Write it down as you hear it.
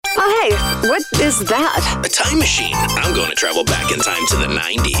Oh, hey, what is that? A time machine. I'm going to travel back in time to the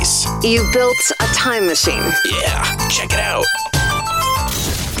 90s. You built a time machine. Yeah, check it out.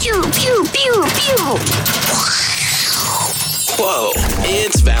 Pew, pew, pew, pew. Whoa,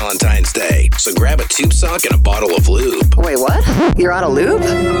 it's Valentine's Day, so grab a tube sock and a bottle of lube. Wait, what? You're out of lube?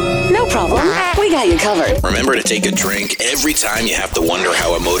 No problem. We got you covered. Remember to take a drink every time you have to wonder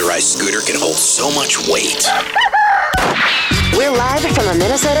how a motorized scooter can hold so much weight. We're live from the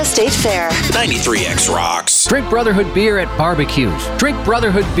Minnesota State Fair. 93X rocks. Drink Brotherhood beer at barbecues. Drink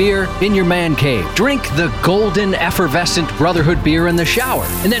Brotherhood beer in your man cave. Drink the golden effervescent Brotherhood beer in the shower.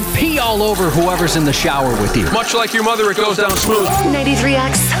 And then pee all over whoever's in the shower with you. Much like your mother, it goes down smooth.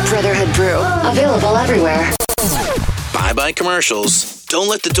 93X Brotherhood Brew. Available everywhere. Bye-bye commercials. Don't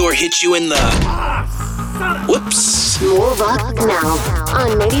let the door hit you in the... Whoops. More rock now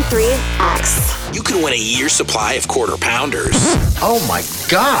on 93X. You could win a year's supply of quarter pounders. Oh my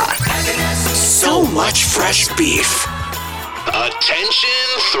God. So much fresh beef. Attention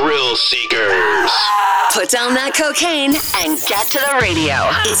thrill seekers. Put down that cocaine and get to the radio.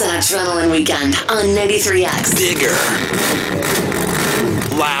 It's an adrenaline weekend on 93X. Bigger.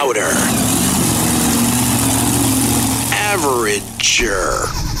 Louder. Averager.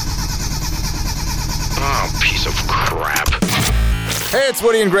 Oh, piece of crap. Hey, it's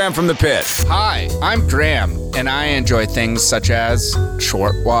Woody and Graham from The Pit. Hi, I'm Graham, and I enjoy things such as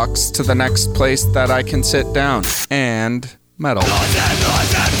short walks to the next place that I can sit down, and metal.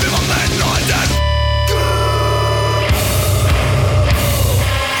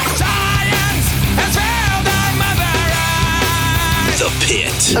 The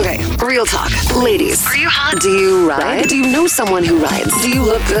Pit. Okay, real talk. Ladies, are you hot? Do you ride? Do you know someone who rides? Do you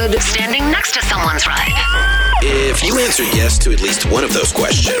look good standing next to someone's ride? If you answered yes to at least one of those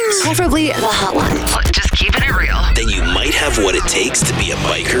questions, Preferably the hot one. Just keeping it real. then you might have what it takes to be a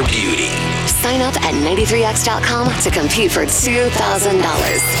biker beauty. Sign up at 93x.com to compete for $2,000.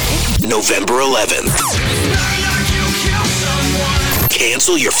 November 11th.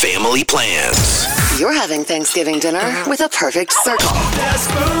 Cancel your family plans. You're having Thanksgiving dinner with a perfect circle.